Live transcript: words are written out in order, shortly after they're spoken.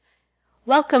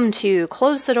Welcome to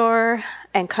Close the Door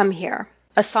and Come Here,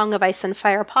 a Song of Ice and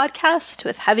Fire podcast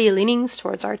with heavy leanings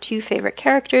towards our two favorite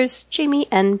characters, Jaime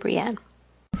and Brienne.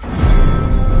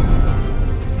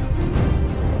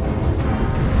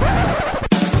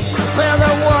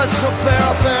 There was a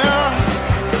bear there,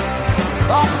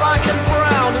 all black and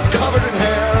brown and covered in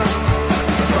hair.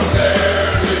 From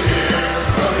there to here,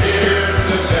 from here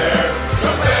to there,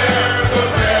 the bear,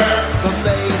 the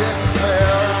maiden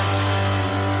fair.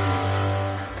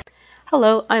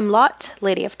 Hello, I'm Lot,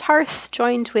 Lady of Tarth,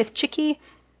 joined with Chicky.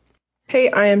 Hey,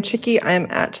 I am Chicky. I am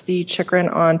at the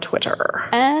Chikrin on Twitter.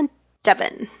 And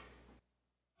Devin.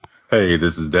 Hey,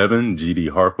 this is Devin, GD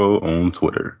Harpo on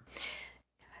Twitter.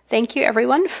 Thank you,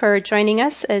 everyone, for joining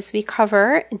us as we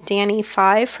cover Dany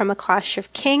 5 from A Clash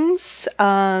of Kings. Just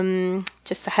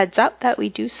a heads up that we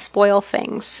do spoil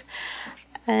things.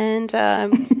 And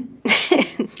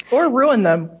or ruin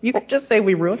them. You could just say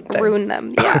we ruined them. Ruin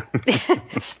them, yeah.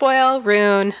 Spoil,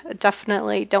 ruin,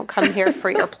 definitely don't come here for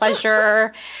your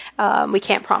pleasure. We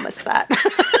can't promise that.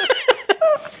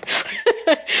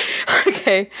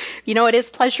 Okay, you know what is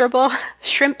pleasurable?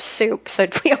 Shrimp soup. So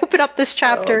we open up this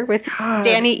chapter with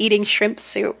Dany eating shrimp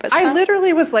soup. I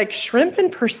literally was like, shrimp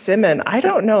and persimmon. I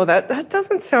don't know. That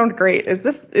doesn't sound great. Is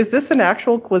this an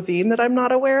actual cuisine that I'm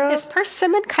not aware of? Is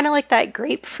persimmon kind of like that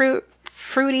grapefruit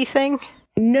fruity thing?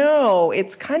 No,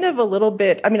 it's kind of a little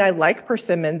bit. I mean, I like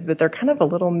persimmons, but they're kind of a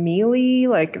little mealy.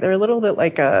 Like they're a little bit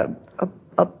like a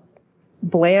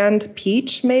bland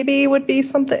peach, maybe would be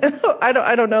something. I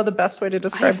don't know the best way to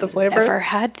describe the flavor. I've never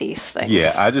had these things.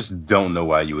 Yeah, I just don't know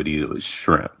why you would eat it with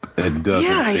shrimp. It doesn't.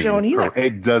 Yeah, I don't either.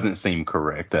 It doesn't seem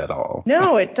correct at all.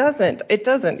 No, it doesn't. It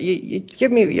doesn't. You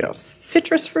give me,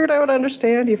 citrus fruit, I would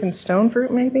understand. Even stone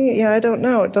fruit, maybe. Yeah, I don't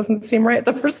know. It doesn't seem right.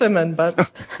 The persimmon,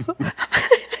 but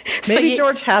maybe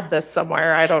George had this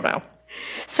somewhere. I don't know.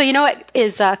 So you know what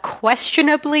is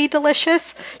questionably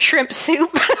delicious? Shrimp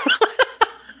soup.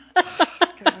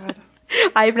 God.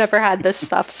 I've never had this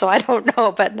stuff, so I don't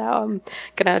know, but now I'm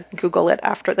gonna Google it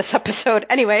after this episode.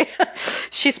 Anyway,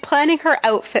 she's planning her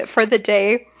outfit for the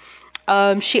day.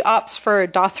 She opts for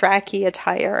Dothraki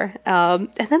attire. And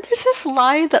then there's this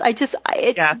line that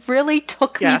it really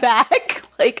took me back.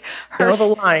 Like her the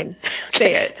line.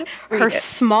 Say it. Her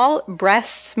small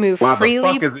breasts move freely.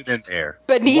 Why the fuck is it in there?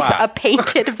 Beneath a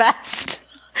painted vest.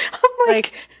 I'm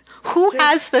like who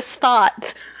has this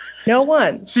thought? No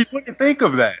one. She wouldn't think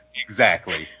of that.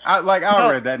 Exactly. I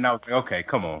read that and I was like, okay,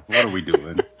 come on. What are we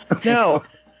doing? No.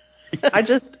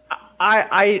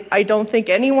 I don't think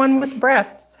anyone with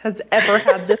breasts has ever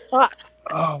had this thought.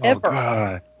 Oh, my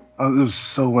God. Oh, it was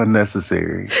so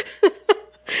unnecessary.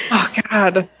 Oh,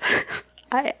 God.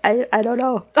 I don't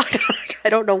know. I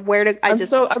don't know where to. I'm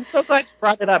so glad you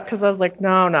brought it up because I was like,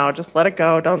 no, just let it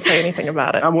go. Don't say anything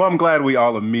about it. Well, I'm glad we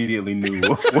all immediately knew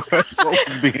what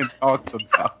was being talked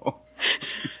about.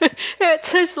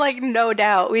 There's like no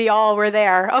doubt we all were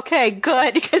there. Okay,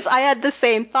 good, because I had the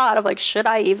same thought of like, should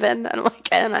I even? And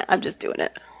I'm just doing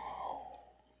it.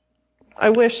 I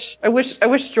wish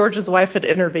George's wife had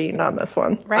intervened on this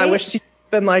one. Right? I wish she'd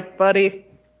been like, buddy,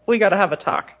 we got to have a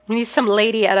talk. We need some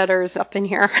lady editors up in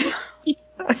here.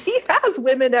 He has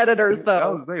women editors,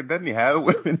 though. Doesn't he have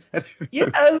women editors?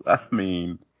 Yes. I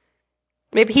mean,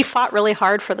 maybe he fought really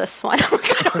hard for this one.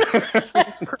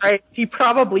 Right. He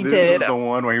probably did. This is the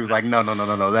one where he was like, no,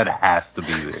 that has to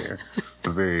be there.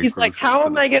 He's like, how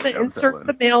am I going to insert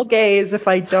the male gaze if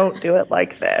I don't do it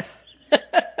like this?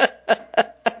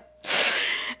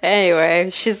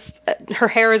 Anyway, her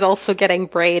hair is also getting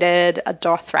braided, a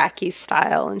Dothraki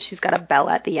style, and she's got a bell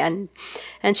at the end.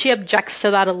 And she objects to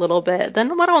that a little bit.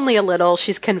 Then, not only a little,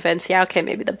 she's convinced, yeah, okay,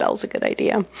 maybe the bell's a good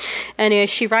idea. Anyway,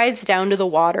 she rides down to the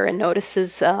water and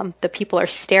notices the people are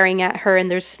staring at her,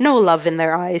 and there's no love in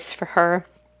their eyes for her.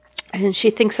 And she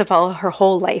thinks of how her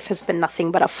whole life has been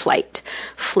nothing but a flight,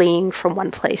 fleeing from one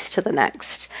place to the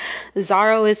next.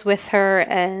 Xaro is with her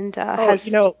and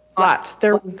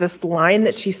there was this line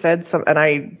that she said, and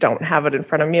I don't have it in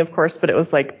front of me, of course, but it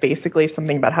was like basically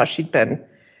something about how she'd been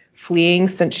fleeing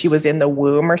since she was in the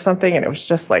womb or something, and it was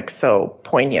just like so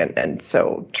poignant and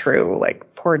so true.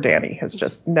 Like poor Dany has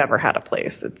just never had a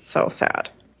place. It's so sad.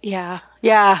 Yeah.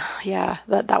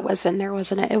 That was in there,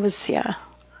 wasn't it? It was, yeah.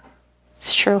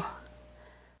 It's true.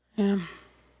 Yeah.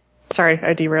 Sorry,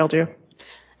 I derailed you.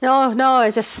 No,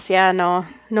 it's just, no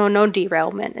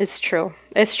derailment. It's true.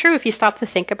 It's true if you stop to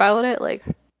think about it. Like,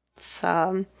 it's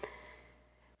kind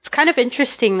of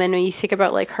interesting then when you think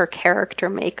about like her character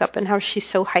makeup and how she's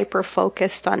so hyper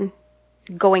focused on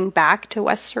going back to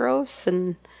Westeros,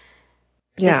 and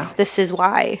this is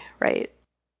why, right?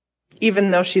 Even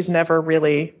though she's never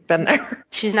really been there.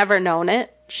 She's never known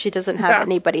it. She doesn't have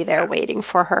anybody there waiting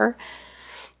for her.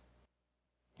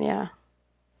 Yeah.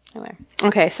 Anyway.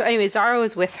 Okay, so anyway, Zaro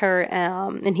is with her,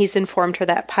 and he's informed her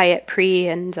that Pyat Pri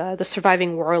and the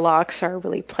surviving warlocks are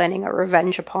really planning a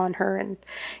revenge upon her. And,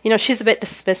 she's a bit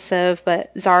dismissive,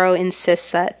 but Zaro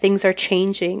insists that things are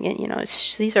changing, and,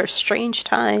 these are strange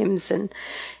times, and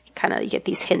kind of you get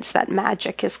these hints that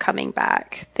magic is coming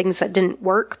back. Things that didn't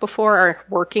work before are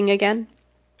working again.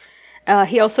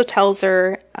 He also tells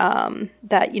her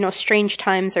that, strange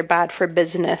times are bad for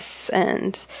business,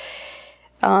 and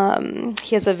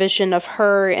he has a vision of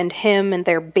her and him and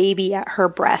their baby at her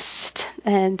breast,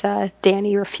 and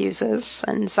Dani refuses,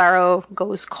 and Zaro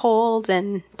goes cold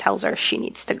and tells her she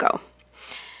needs to go.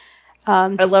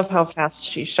 I love how fast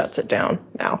she shuts it down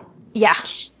now. Yeah,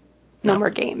 no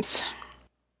more games.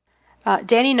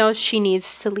 Dani knows she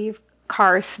needs to leave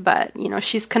Qarth, but,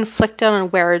 she's conflicted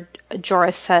on where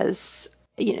Jorah says,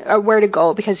 where to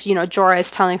go, because, Jorah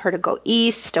is telling her to go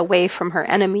east, away from her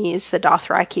enemies. The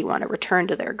Dothraki want to return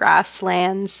to their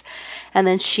grasslands. And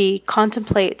then she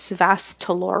contemplates Vast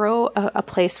Toloro, a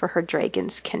place where her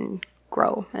dragons can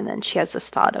grow. And then she has this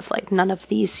thought of, none of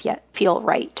these yet feel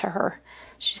right to her.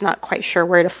 She's not quite sure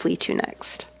where to flee to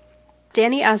next.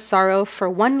 Dani asks Zaro for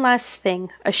one last thing,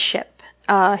 a ship.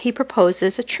 He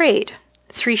proposes a trade.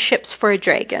 3 ships for a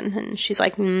dragon. And she's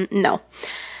like, no.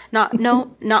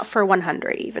 Not for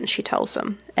 100 even, she tells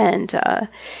him. And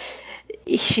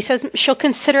she says she'll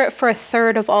consider it for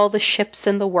 1/3 of all the ships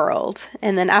in the world.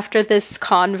 And then after this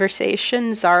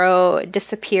conversation, Zaro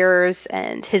disappears,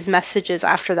 and his messages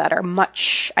after that are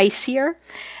much icier.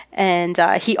 And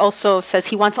he also says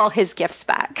he wants all his gifts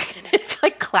back. It's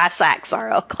like class act,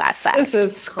 Zaro, class act. This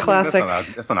is classic.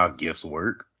 That's not how gifts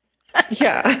work.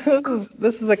 Yeah,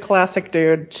 this is a classic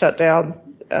dude shut down,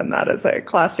 and that is a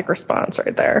classic response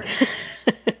right there.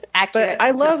 Accurate. But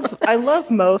I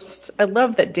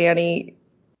love that Dani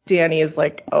is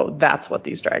like, oh, that's what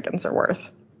these dragons are worth.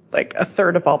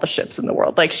 1/3 of all the ships in the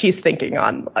world. She's thinking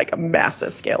on a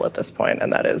massive scale at this point,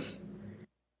 and that is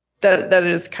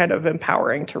kind of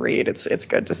empowering to read. It's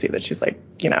good to see that she's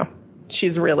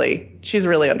she's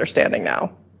really understanding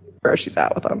now where she's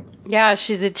at with them. Yeah,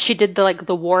 she did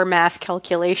the war math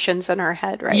calculations in her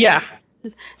head, right? Yeah.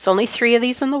 It's only 3 of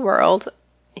these in the world.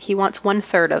 He wants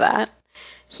 1/3 of that.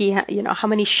 How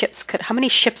many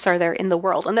ships are there in the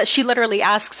world? And that she literally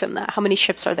asks him that. How many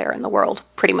ships are there in the world?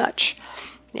 Pretty much.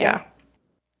 Yeah.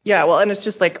 Yeah. Well, and it's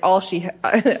just all she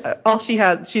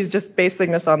had. She's just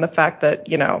basing this on the fact that,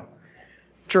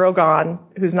 Drogon,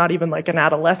 who's not even an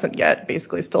adolescent yet,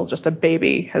 basically still just a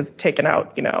baby, has taken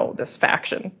out, this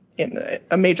faction in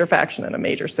a major faction in a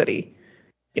major city,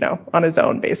 on his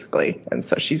own, basically. And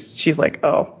so she's like,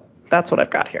 oh, that's what I've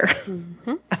got here.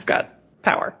 Mm-hmm. I've got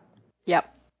power. Yep.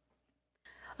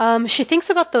 She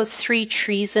thinks about those 3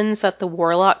 treasons that the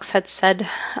warlocks had said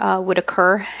would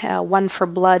occur. 1 for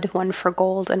blood, 1 for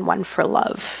gold, and 1 for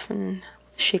love. And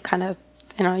she kind of,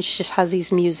 she just has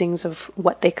these musings of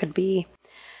what they could be.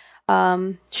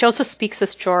 She also speaks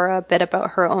with Jorah a bit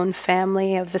about her own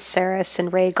family of Viserys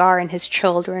and Rhaegar and his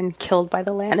children killed by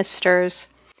the Lannisters.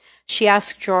 She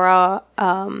asks Jorah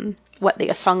what the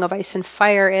A Song of Ice and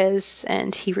Fire is,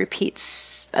 and he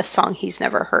repeats a song he's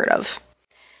never heard of.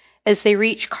 As they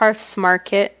reach Qarth's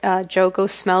market, Jogo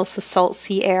smells the salt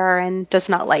sea air and does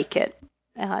not like it.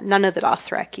 None of the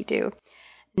Dothraki do.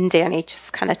 And Dani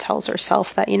just kind of tells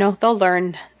herself that,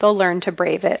 they'll learn to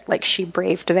brave it like she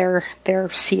braved their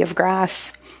sea of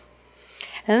grass.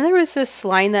 And then there was this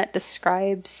line that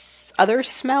describes other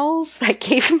smells that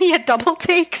gave me a double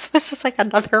take. So it's just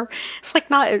it's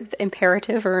not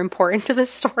imperative or important to this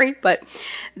story, but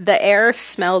the air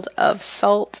smelled of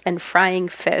salt and frying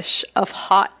fish, of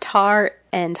hot tar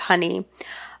and honey,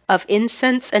 of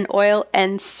incense and oil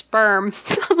and sperm.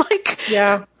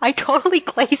 Yeah. I totally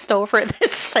glazed over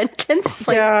this sentence.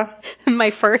 In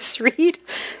my first read.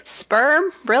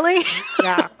 Sperm? Really?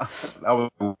 Yeah. I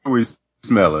was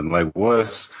smelling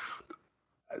what's.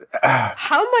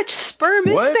 How much sperm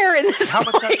is there in this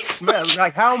place?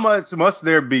 How much must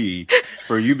there be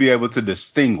for you to be able to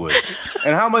distinguish?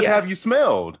 And how much have you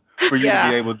smelled for you to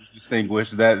be able to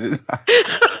distinguish that?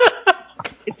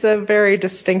 It's a very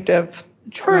distinctive.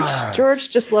 George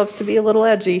just loves to be a little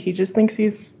edgy. He just thinks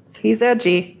he's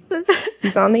edgy.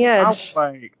 He's on the edge.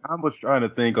 I was trying to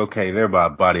think, okay, they're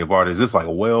about body of art. Is this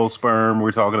whale sperm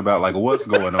we're talking about? What's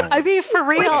going on? I mean, for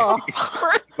real.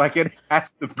 It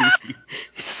has to be.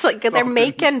 It's they're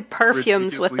making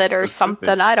perfumes with it or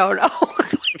something. I don't know.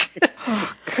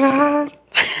 Oh, God.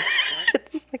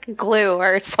 It's like glue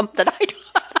or something. I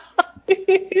don't know.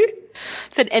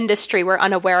 It's an industry we're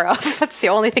unaware of. That's the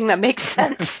only thing that makes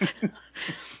sense.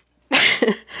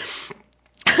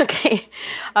 Okay,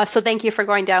 so thank you for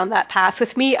going down that path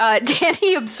with me.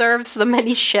 Dany observes the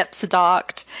many ships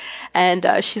docked, and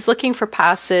she's looking for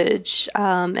passage,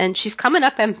 and she's coming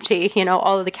up empty.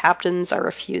 All of the captains are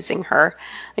refusing her,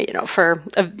 for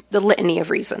the litany of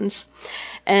reasons.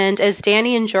 And as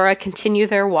Dany and Jorah continue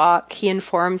their walk, he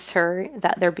informs her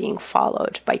that they're being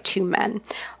followed by two men.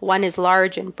 One is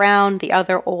large and brown, the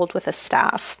other old with a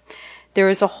staff. There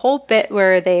is a whole bit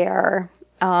where they are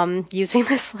using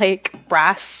this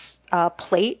brass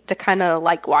plate to kind of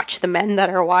watch the men that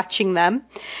are watching them.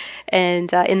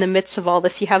 And in the midst of all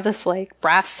this, you have this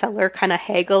brass seller kind of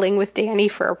haggling with Dany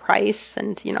for a price.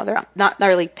 And, they're not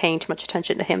really paying too much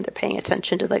attention to him. They're paying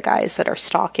attention to the guys that are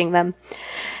stalking them.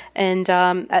 And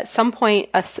at some point,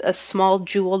 a small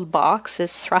jeweled box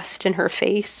is thrust in her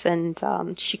face, and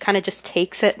she kind of just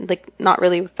takes it, not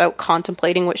really without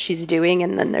contemplating what she's doing.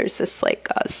 And then there's this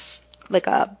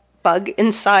a bug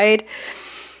inside,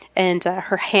 and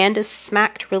her hand is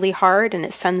smacked really hard, and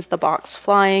it sends the box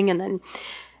flying. And then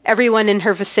everyone in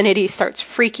her vicinity starts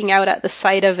freaking out at the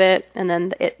sight of it. And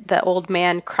then the old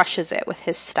man crushes it with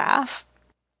his staff,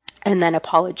 and then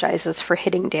apologizes for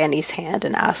hitting Dany's hand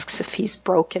and asks if he's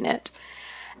broken it.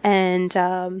 And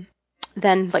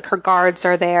then her guards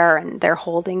are there, and they're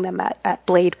holding them at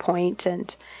blade point,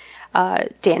 and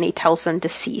Dany tells them to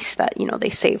cease, that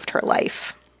they saved her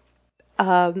life.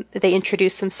 They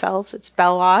introduce themselves. It's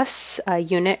Belos, a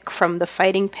eunuch from the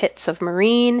fighting pits of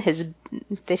Meereen.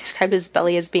 They describe his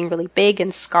belly as being really big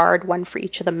and scarred, one for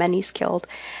each of the men he's killed.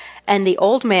 And the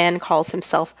old man calls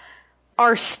himself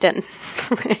Arstan.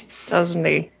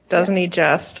 Doesn't he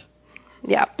just?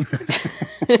 Yeah.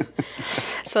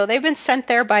 So they've been sent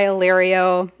there by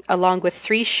Illyrio, along with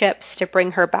 3 ships to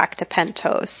bring her back to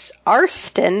Pentos.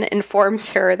 Arstan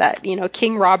informs her that,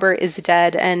 King Robert is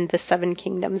dead and the 7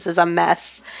 Kingdoms is a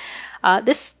mess.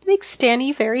 This makes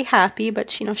Dany very happy, but,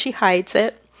 she hides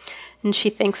it. And she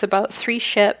thinks about 3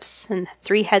 ships and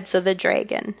 3 heads of the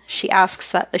dragon. She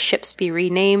asks that the ships be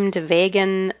renamed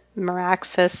Vagan,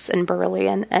 Meraxus, and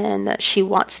Beryllion, and that she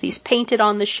wants these painted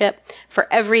on the ship for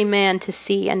every man to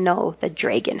see and know the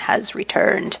dragon has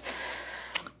returned.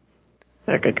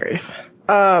 Oh, good grief.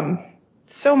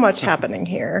 So much happening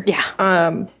here.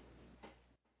 Yeah.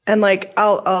 And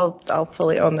I'll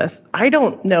fully own this. I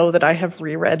don't know that I have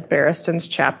reread Barristan's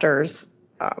chapters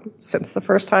since the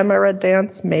first time I read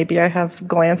Dance. Maybe I have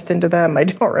glanced into them. I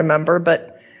don't remember.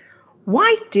 But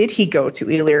why did he go to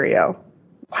Illyrio?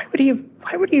 Why would he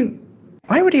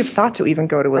have thought to even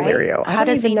go to Illyrio? Right. How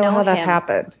does he know how that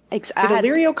happened? Did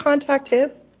Illyrio contact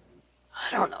him?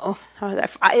 I don't know.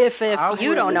 If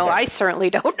you don't know, I certainly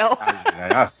don't know.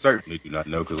 I certainly do not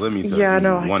know, because let me tell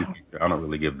you, one character I don't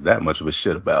really give that much of a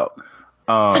shit about.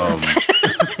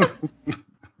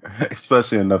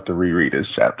 Especially enough to reread his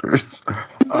chapters.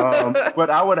 But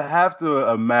I would have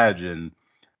to imagine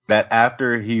that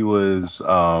after he was,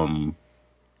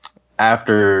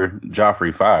 after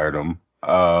Joffrey fired him,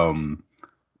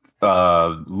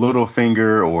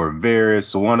 Littlefinger or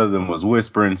Varys, one of them was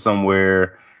whispering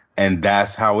somewhere, and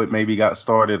that's how it maybe got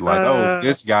started.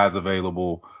 This guy's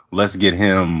available. Let's get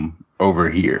him over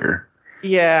here.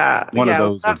 Yeah. One of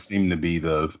those would seem to be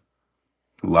the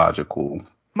logical.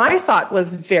 My thought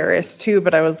was Varys too,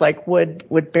 but I was like, would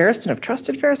Barristan have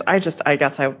trusted Varys? I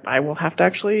guess I will have to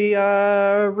actually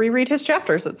reread his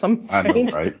chapters at some point. I know,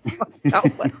 right? Out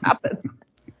what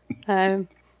happened.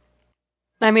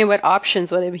 What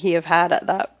options would he have had at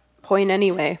that point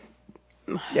anyway?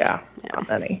 Yeah.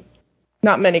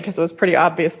 Not many, because it was pretty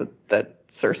obvious that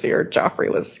Cersei or Joffrey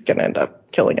was going to end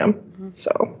up killing him. Mm-hmm.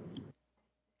 So,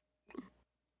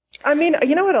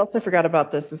 what else I forgot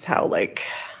about this is how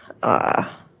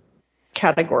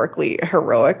categorically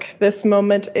heroic this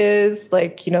moment is.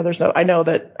 There's no. I know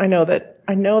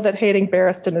that hating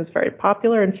Barristan is very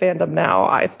popular in fandom now.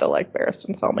 I still like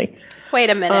Barristan Selmy. Wait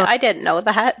a minute, I didn't know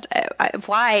that.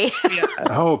 Why? Yeah.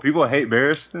 Oh, people hate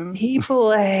Barristan?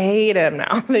 People hate him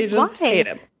now. They just hate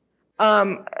him.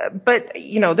 But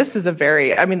this is a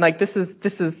very, this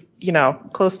is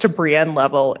close to Brienne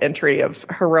level entry of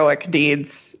heroic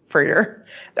deeds for your.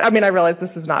 I realize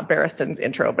this is not Barristan's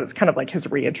intro, but it's kind of like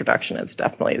his reintroduction. It's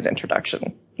definitely his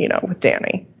introduction, with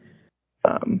Dany.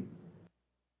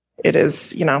 It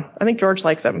is, I think George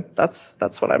likes him. That's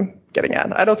what I'm getting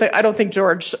at. I don't think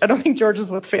George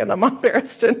is with fandom on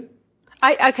Barristan.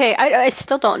 I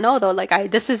still don't know though.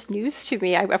 This is news to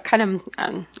me. I'm kind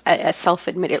of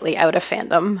self-admittedly out of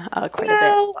fandom quite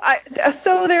a bit.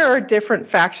 So there are different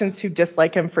factions who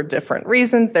dislike him for different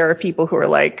reasons. There are people who are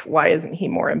like, why isn't he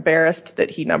more embarrassed that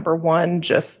he, number one,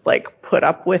 just put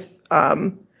up with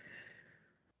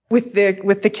with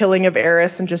the killing of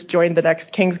Aerys and just joined the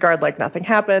next Kingsguard like nothing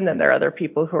happened. And there are other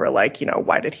people who are like,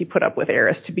 why did he put up with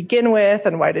Aerys to begin with?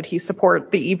 And why did he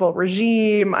support the evil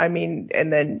regime? I mean,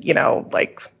 and then,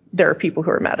 like there are people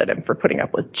who are mad at him for putting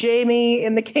up with Jaime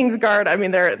in the Kingsguard. I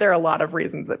mean, there are a lot of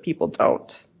reasons that people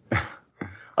don't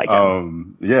like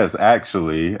him. Yes,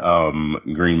 actually,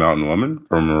 Green Mountain Woman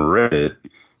from Reddit.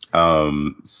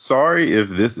 Sorry if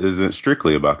this isn't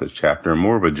strictly about this chapter,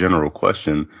 more of a general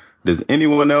question. Does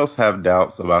anyone else have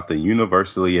doubts about the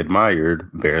universally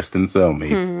admired Barristan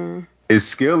Selmy? His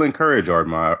skill and courage are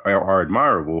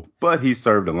admirable, but he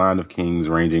served a line of kings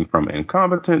ranging from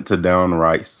incompetent to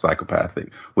downright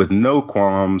psychopathic, with no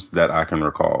qualms that I can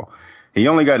recall. He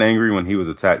only got angry when he was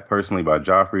attacked personally by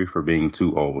Joffrey for being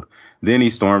too old. Then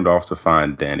he stormed off to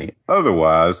find Dany.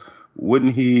 Otherwise,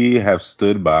 wouldn't he have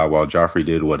stood by while Joffrey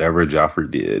did whatever Joffrey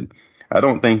did? I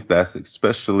don't think that's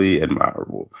especially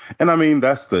admirable. And I mean,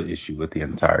 that's the issue with the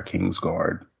entire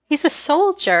Kingsguard. He's a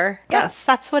soldier. Yes.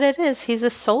 That's what it is. He's a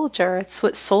soldier. It's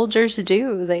what soldiers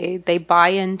do. They buy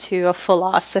into a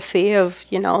philosophy of,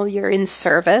 you're in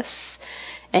service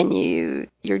and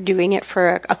you're doing it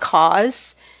for a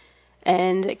cause.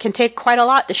 And it can take quite a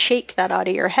lot to shake that out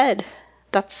of your head.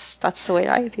 That's the way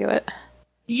I view it.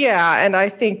 Yeah, and I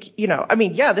think,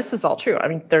 this is all true. I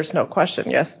mean, there's no question.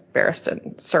 Yes,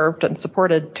 Barristan served and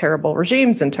supported terrible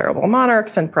regimes and terrible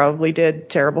monarchs and probably did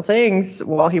terrible things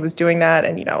while he was doing that.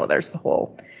 And, there's the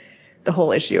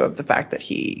whole issue of the fact that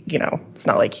he, it's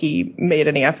not like he made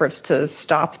any efforts to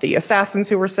stop the assassins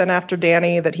who were sent after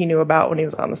Dany that he knew about when he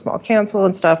was on the Small Council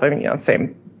and stuff. I mean,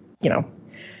 same,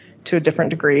 to a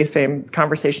different degree, same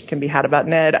conversation can be had about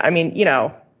Ned. I mean,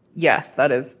 yes,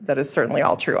 that is certainly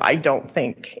all true. I don't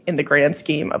think in the grand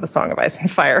scheme of A Song of Ice and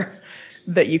Fire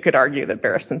that you could argue that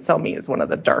Barristan Selmy is one of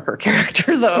the darker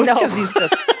characters, though. No.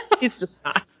 Because he's just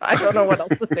not. I don't know what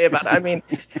else to say about it. I mean,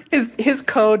 his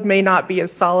code may not be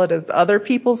as solid as other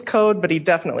people's code, but he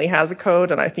definitely has a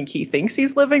code, and I think he thinks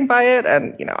he's living by it.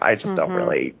 And, I just don't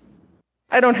really.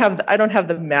 I don't have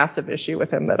the massive issue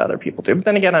with him that other people do. But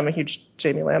then again, I'm a huge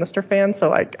Jaime Lannister fan,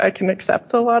 so I can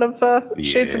accept a lot of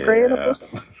shades of gray in a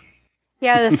person.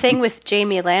 Yeah, the thing with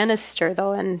Jaime Lannister,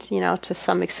 though, and, to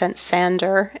some extent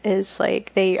Sandor, is,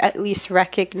 like, they at least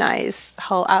recognize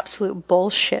how absolute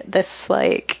bullshit this,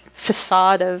 like,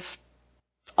 facade of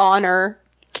honor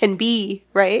can be,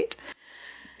 right?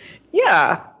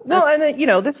 Yeah. Well,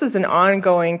 and, this is an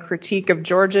ongoing critique of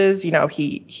George's.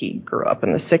 He grew up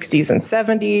in the 60s and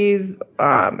 70s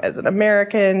as an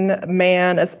American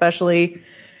man, especially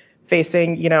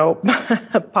facing,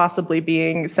 possibly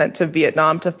being sent to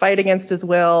Vietnam to fight against his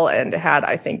will, and had,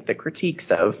 I think, the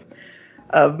critiques of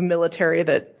military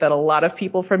that a lot of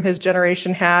people from his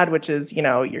generation had, which is,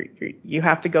 you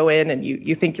have to go in and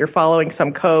you think you're following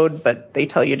some code, but they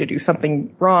tell you to do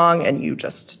something wrong and you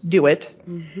just do it.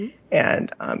 Mm-hmm.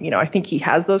 And, I think he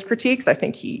has those critiques. I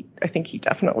think he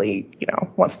definitely,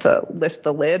 wants to lift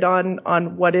the lid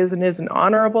on what is and isn't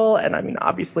honorable. And I mean,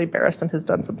 obviously Barristan has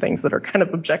done some things that are kind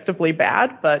of objectively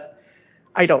bad, but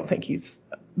I don't think he's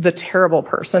the terrible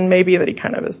person maybe that he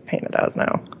kind of is painted as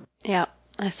now. Yeah.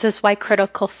 This is why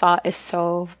critical thought is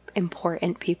so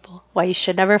important, people. Why you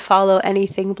should never follow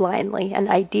anything blindly. An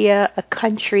idea, a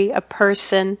country, a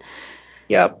person.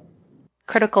 Yep.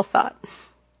 Critical thought.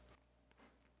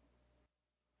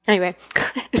 Anyway,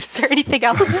 is there anything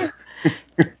else?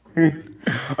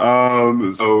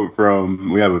 So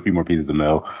we have a few more pieces of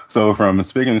mail. So from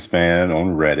Spig and Span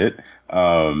on Reddit,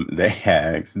 they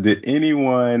asked, did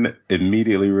anyone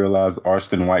immediately realize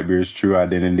Arstan Whitebeard's true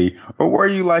identity, or were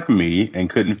you like me and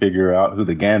couldn't figure out who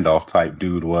the Gandalf type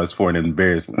dude was for an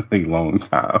embarrassingly long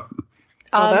time?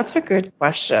 That's a good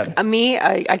question.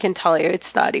 I can tell you,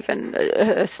 it's not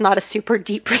a super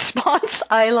deep response.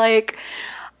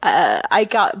 I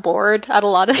got bored at a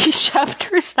lot of these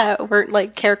chapters that weren't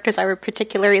like characters I were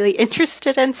particularly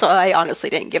interested in, so I honestly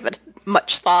didn't give it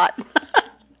much thought.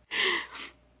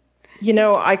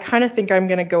 I kind of think I'm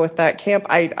going to go with that camp.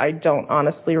 I don't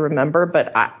honestly remember,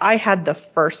 but I had the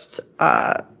first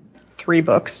 3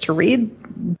 books to read,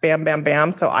 bam, bam,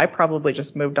 bam, so I probably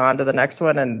just moved on to the next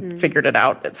one and figured it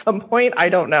out at some point. I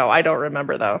don't know. I don't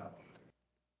remember, though.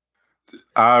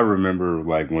 I remember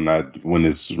when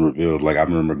this revealed, I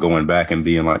remember going back and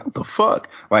being like, what the fuck?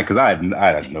 Cause I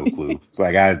had no clue.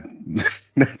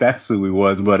 That's who he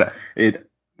was, but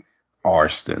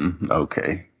Arstan.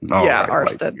 Okay. Yeah,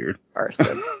 Arstan.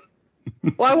 Arstan.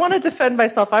 Well, I want to defend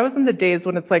myself. I was in the days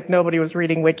when it's like nobody was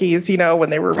reading wikis, when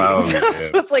they were reading stuff. Yeah.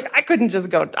 So it's like, I couldn't just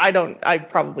go, I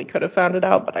probably could have found it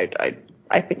out, but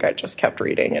I think I just kept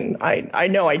reading, and I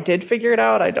know I did figure it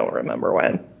out. I don't remember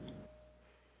when.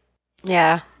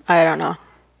 Yeah, I don't know.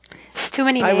 It's too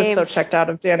many I names. was so checked out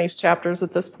of Danny's chapters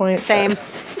at this point. Same.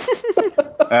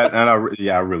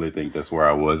 I really think that's where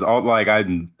I was.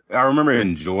 I remember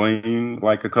enjoying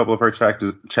like a couple of her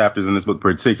chapters in this book,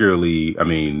 particularly, I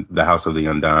mean, The House of the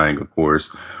Undying, of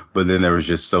course, but then there was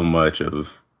just so much of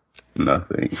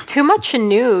nothing. It's too much and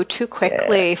new too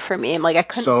quickly for me. Like I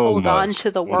couldn't hold on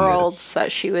to the worlds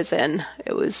that she was in.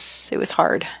 It was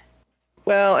hard.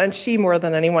 Well, and she more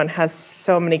than anyone has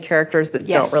so many characters that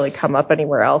don't really come up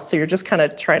anywhere else. So you're just kind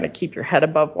of trying to keep your head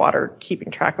above water,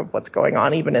 keeping track of what's going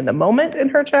on, even in the moment in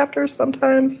her chapters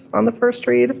sometimes on the first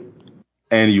read.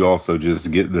 And you also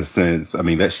just get the sense, I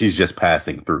mean, that she's just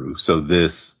passing through. So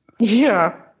this,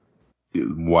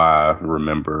 why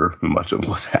remember much of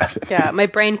what's happening? Yeah, my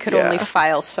brain could only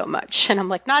file so much, and I'm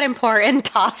like, not important,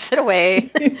 toss it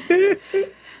away.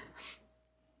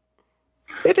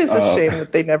 It is a shame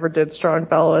that they never did Strong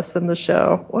Bellows in the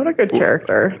show. What a good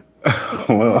character.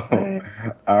 Well,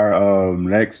 our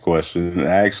next question,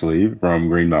 actually, from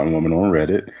Green Mountain Woman on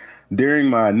Reddit. During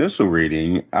my initial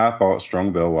reading, I thought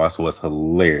Strong Bellows was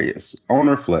hilarious. On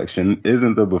reflection,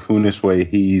 isn't the buffoonish way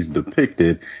he's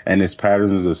depicted and his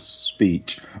patterns of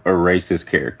speech erase his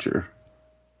character?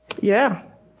 Yeah.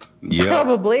 Yeah.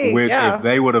 Probably. Which, if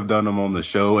they would have done him on the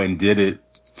show and did it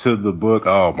to the book,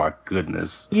 oh my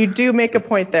goodness. You do make a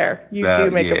point there.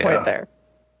 A point there.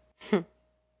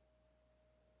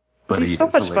 But he's so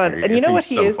much hilarious. Fun. And you know what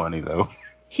he so is? Funny though.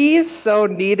 He's so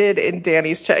needed in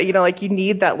Danny's chat. You know, like you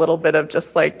need that little bit of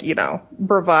just like, you know,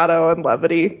 bravado and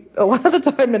levity a lot of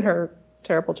the time in her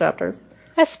terrible chapters.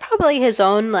 That's probably his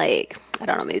own, like, I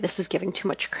don't know, maybe this is giving too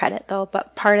much credit though,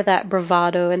 but part of that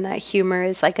bravado and that humor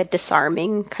is like a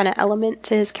disarming kind of element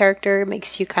to his character. It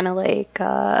makes you kind of like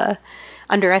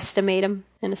underestimate him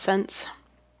in a sense.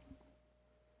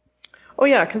 Oh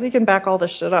yeah, because he can back all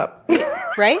this shit up.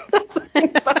 Right?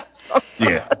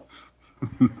 Yeah.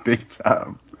 Big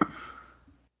time.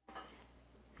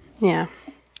 Yeah.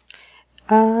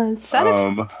 Is that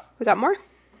it? We got more?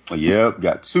 Yep,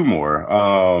 got two more.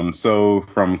 So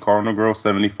from Cardinal Girl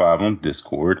 75 on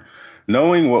Discord,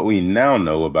 knowing what we now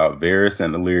know about Varys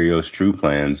and Illyrio's true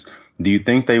plans, do you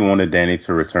think they wanted Dany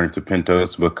to return to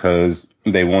Pentos because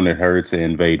they wanted her to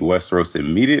invade Westeros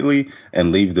immediately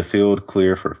and leave the field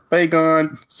clear for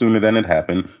Fagon sooner than it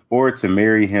happened, or to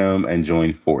marry him and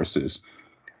join forces?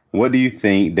 What do you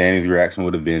think Dany's reaction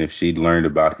would have been if she'd learned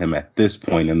about him at this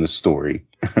point in the story?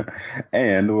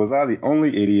 And was I the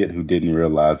only idiot who didn't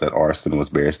realize that Arstan was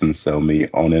Barristan Selmy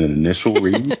on an initial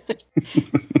read?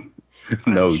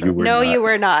 No, you were not. No, you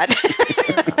were not.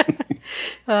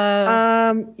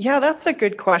 Yeah, that's a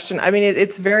good question. I mean,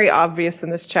 it's very obvious in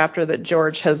this chapter that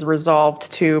George has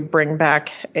resolved to bring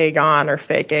back Aegon or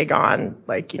fake Aegon.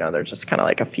 Like, you know, there's just kind of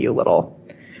like a few little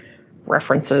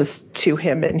references to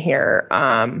him in here.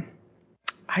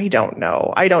 I don't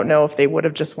know. I don't know if they would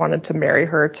have just wanted to marry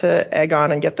her to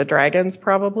Aegon and get the dragons,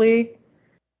 probably.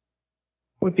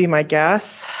 Would be my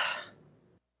guess.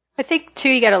 I think, too,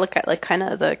 you got to look at, like, kind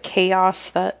of the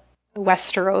chaos that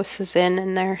Westeros is in,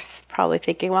 and they're probably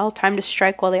thinking, well, time to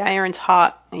strike while the iron's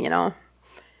hot, you know?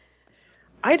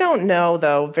 I don't know,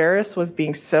 though. Varys was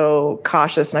being so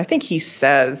cautious, and I think he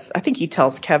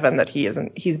tells Kevin that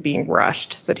he's being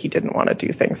rushed, that he didn't want to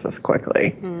do things this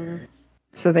quickly.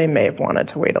 So they may have wanted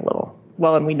to wait a little.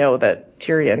 Well, and we know that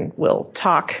Tyrion will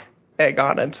talk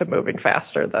Aegon into moving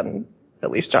faster than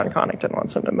at least John Connington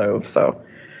wants him to move. So,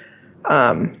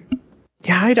 yeah,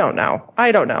 I don't know.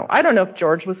 I don't know if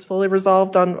George was fully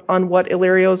resolved on what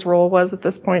Illyrio's role was at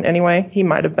this point anyway. He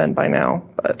might have been by now,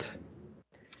 but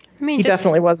I mean, he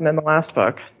definitely wasn't in the last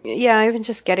book. Yeah, even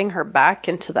just getting her back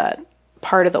into that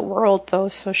part of the world, though,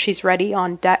 so she's ready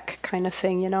on deck kind of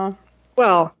thing, you know?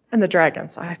 Well, and the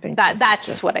dragons, I think.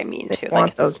 That's what I mean, too.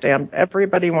 Want those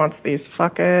everybody wants these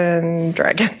fucking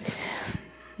dragons.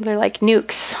 They're like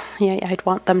nukes. Yeah, I'd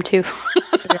want them too.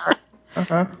 They are.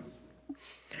 Uh-huh.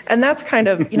 And that's kind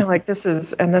of, you know, like this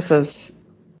is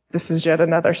yet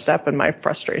another step in my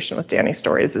frustration with Dany's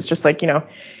stories. It's just like, you know,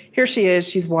 here she is,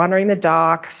 she's wandering the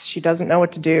docks, she doesn't know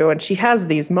what to do, and she has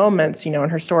these moments, you know, in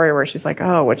her story where she's like,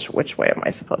 oh, which way am I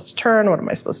supposed to turn? What am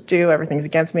I supposed to do? Everything's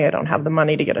against me. I don't have the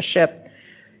money to get a ship,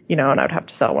 you know, and I would have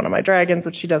to sell one of my dragons,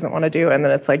 which she doesn't want to do. And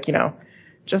then it's like, you know,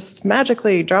 just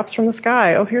magically drops from the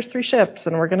sky. Oh, here's 3 ships,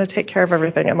 and we're going to take care of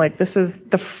everything. And like, this is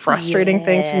the frustrating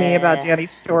thing to me about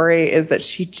Dany's story, is that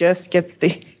she just gets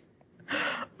these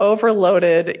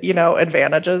overloaded, you know,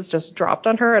 advantages just dropped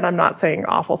on her. And I'm not saying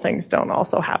awful things don't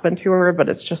also happen to her, but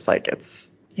it's just like, it's,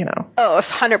 you know. Oh,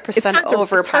 it's 100%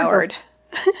 overpowered.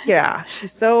 Yeah,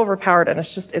 she's so overpowered, and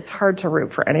it's hard to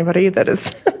root for anybody that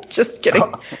is just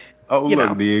getting Oh, you look,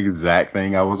 know. the exact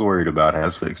thing I was worried about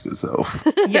has fixed itself.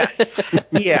 Yes,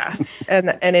 yes,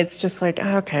 and it's just like,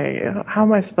 okay, how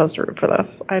am I supposed to root for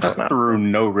this? I don't know. Through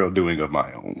no real doing of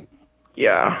my own.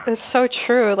 Yeah, It's so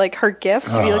true. Like her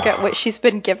gifts, if you look at what she's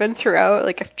been given throughout,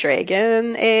 like a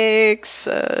dragon eggs,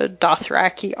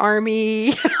 Dothraki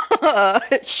army,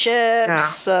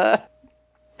 ships. and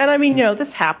I mean,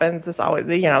 this happens. This always,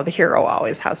 the hero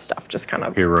always has stuff just kind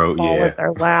of Hero, fall yeah. in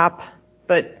their lap,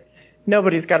 but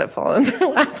nobody's got it fall in their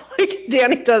lap like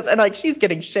Dany does, and like she's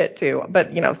getting shit too,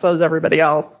 but so is everybody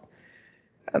else.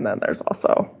 And then there's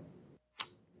also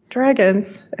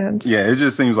dragons, and Yeah, it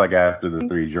just seems like after the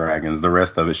 3 dragons, the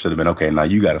rest of it should have been, okay, now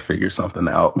you got to figure something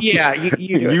out. yeah,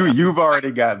 you do it. You've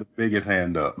already got the biggest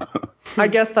hand up. I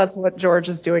guess that's what George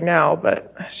is doing now,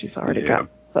 but she's already got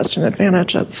such an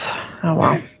advantage. It's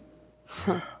oh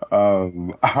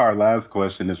well. Our last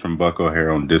question is from Buck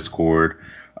O'Hare on Discord.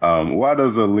 Why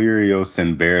does Illyrio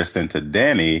send Barristan to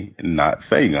Dany, not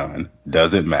Fagon?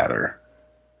 Does it matter?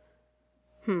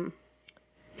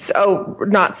 So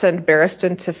not send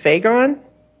Barristan to Fagon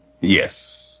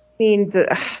Yes. means,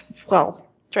 well,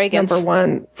 Dragons. number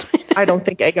one, I don't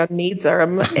think Aegon needs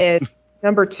them. And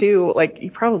number two, like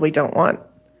you probably don't want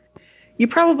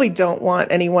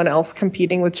anyone else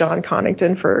competing with John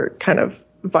Connington for kind of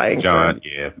vying John,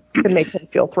 to make him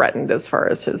feel threatened as far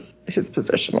as his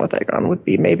position with Aegon would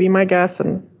be maybe my guess.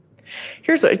 And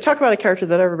here's talk about a character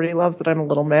that everybody loves that I'm a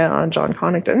little meh on, John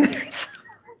Connington.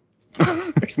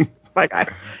 There's my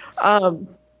guy.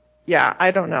 Yeah, I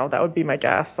don't know. That would be my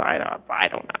guess. I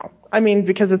don't know. I mean,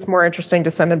 because it's more interesting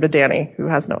to send him to Dany, who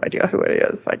has no idea who it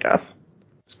is, I guess.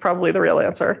 It's probably the real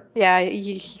answer. Yeah,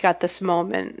 you got this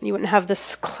moment. You wouldn't have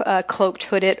this cloaked,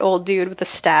 hooded old dude with a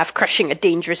staff crushing a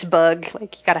dangerous bug.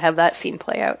 Like, you gotta have that scene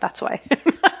play out. That's why.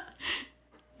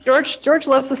 George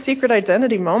loves a secret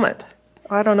identity moment.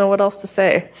 I don't know what else to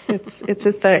say. It's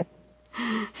his thing.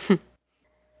 All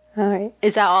right.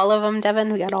 Is that all of them,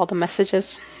 Devin? We got all the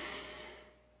messages?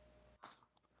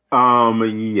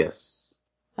 Yes.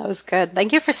 That was good.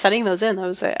 Thank you for sending those in. That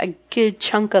was a good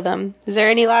chunk of them. Is there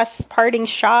any last parting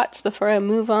shots before I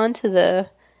move on to the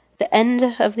end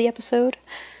of the episode?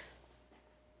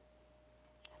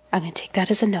 I'm going to take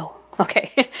that as a no.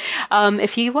 Okay.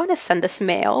 If you want to send us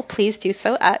mail, please do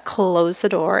so at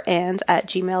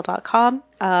closethedoorand@gmail.com.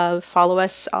 Follow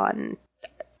us on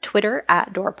Twitter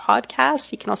at Door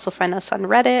Podcast. You can also find us on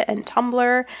Reddit and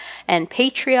Tumblr and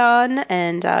Patreon,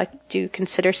 and do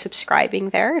consider subscribing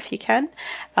there if you can.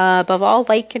 Above all,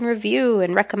 like and review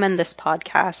and recommend this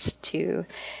podcast to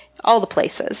all the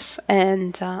places.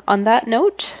 And on that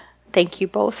note, thank you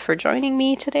both for joining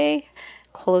me today.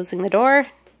 Closing the door.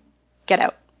 Get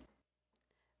out.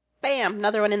 Bam!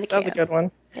 Another one in the can. That was a good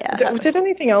one. Yeah. Did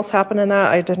anything else happen in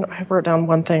that? I wrote down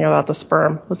one thing about the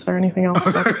sperm. Was there anything else?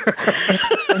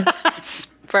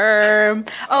 Sperm.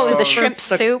 Oh, the shrimp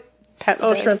soup.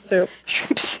 Shrimp soup.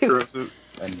 Shrimp soup.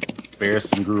 And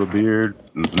Barristan grew a beard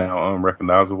and is now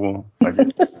unrecognizable. I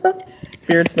guess.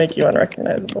 Beards make you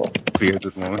unrecognizable. Beard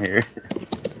with long hair.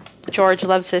 George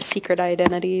loves his secret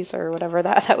identities or whatever.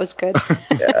 That was good.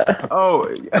 Yeah.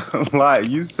 Oh, like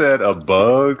you said, a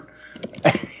bug.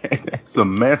 It's a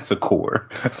manticore,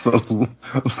 so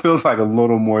it feels like a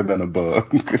little more than a bug.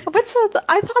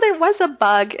 I thought it was a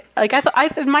bug. Like I thought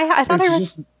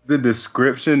Just the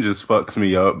description just fucks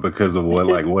me up because of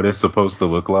what it's supposed to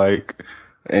look like,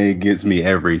 and it gets me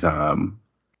every time.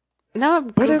 No, I'm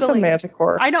What is a Googling.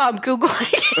 manticore? I know, I'm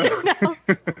Googling it now.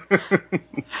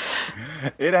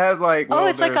 It has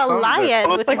it's like a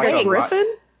lion with like wings. a griffin?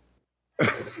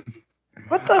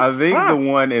 What the I think fuck? the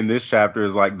one in this chapter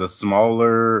is like a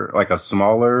smaller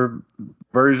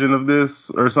version of this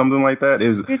or something like that.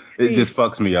 It just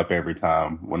fucks me up every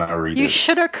time when I read it. You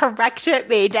should have corrected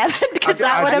me, Devin, because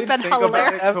that would have been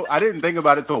hilarious. I didn't think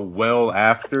about it till well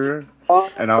after,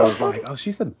 and I was like, "Oh,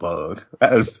 she said bug."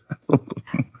 I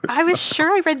was sure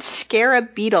I read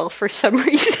scarab beetle for some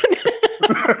reason.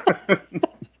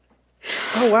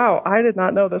 Oh wow, I did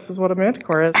not know this is what a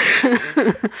manticore is.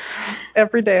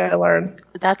 Every day I learn.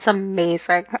 That's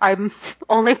amazing. I'm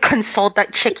only consoled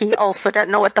that Chicky also didn't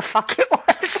know what the fuck it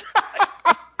was.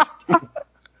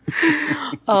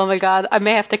 Oh my god, I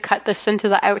may have to cut this into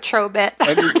the outro bit.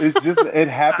 It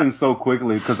happens so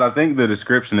quickly because I think the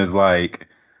description is like,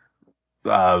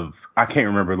 I can't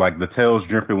remember, like the tail's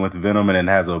dripping with venom and it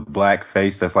has a black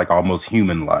face that's like almost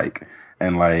human-like,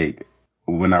 and like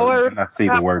when I see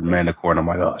the word manticore, and I'm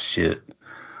like, oh shit.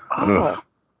 Oh.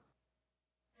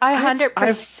 I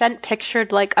 100%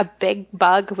 pictured like a big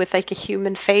bug with like a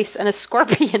human face and a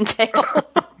scorpion tail.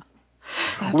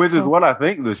 Which is what I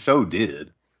think the show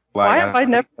did. Why have I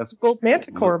never that's Googled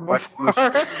Manticore like before?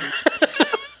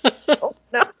 Oh,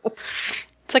 no.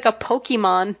 It's like a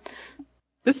Pokemon.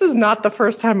 This is not the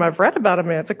first time I've read about a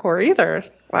Manticore either.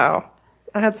 Wow.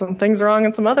 I had some things wrong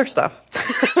and some other stuff.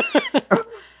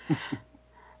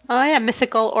 Oh yeah,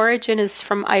 mythical origin is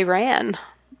from Iran.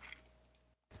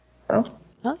 Well,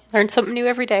 Well, learn something new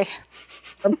every day.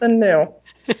 something new.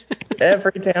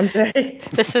 Every damn day.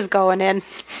 This is going in.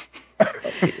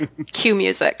 Cue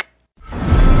music.